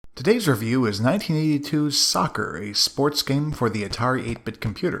Today's review is 1982's Soccer, a sports game for the Atari 8-bit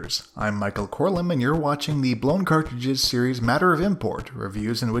computers. I'm Michael Corlem, and you're watching the Blown Cartridges series Matter of Import,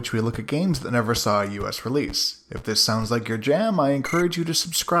 reviews in which we look at games that never saw a US release. If this sounds like your jam, I encourage you to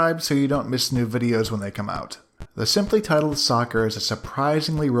subscribe so you don't miss new videos when they come out. The simply titled Soccer is a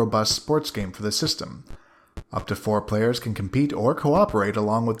surprisingly robust sports game for the system. Up to 4 players can compete or cooperate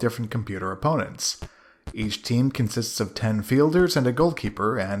along with different computer opponents. Each team consists of 10 fielders and a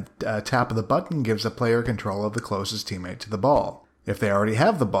goalkeeper, and a tap of the button gives a player control of the closest teammate to the ball. If they already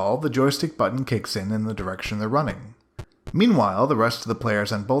have the ball, the joystick button kicks in the direction they're running. Meanwhile, the rest of the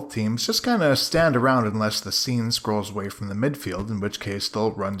players on both teams just kinda stand around unless the scene scrolls away from the midfield, in which case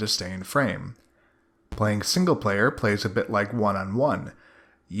they'll run to stay in frame. Playing single player plays a bit like one-on-one.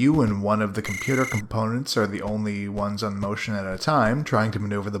 You and one of the computer components are the only ones on motion at a time, trying to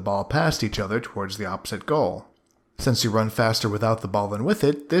maneuver the ball past each other towards the opposite goal. Since you run faster without the ball than with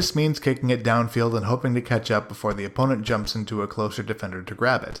it, this means kicking it downfield and hoping to catch up before the opponent jumps into a closer defender to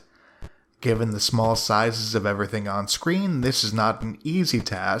grab it. Given the small sizes of everything on screen, this is not an easy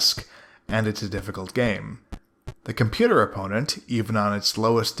task, and it's a difficult game. The computer opponent, even on its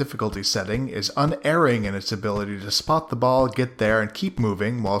lowest difficulty setting, is unerring in its ability to spot the ball, get there, and keep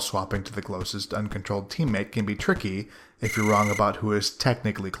moving, while swapping to the closest uncontrolled teammate can be tricky if you're wrong about who is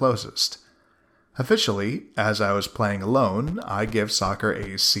technically closest. Officially, as I was playing alone, I give Soccer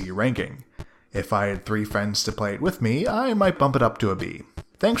a C ranking. If I had 3 friends to play it with me, I might bump it up to a B.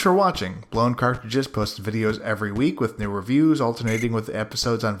 Thanks for watching. Blown Cartridges posts videos every week with new reviews alternating with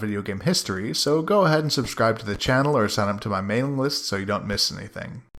episodes on video game history, so go ahead and subscribe to the channel or sign up to my mailing list so you don't miss anything.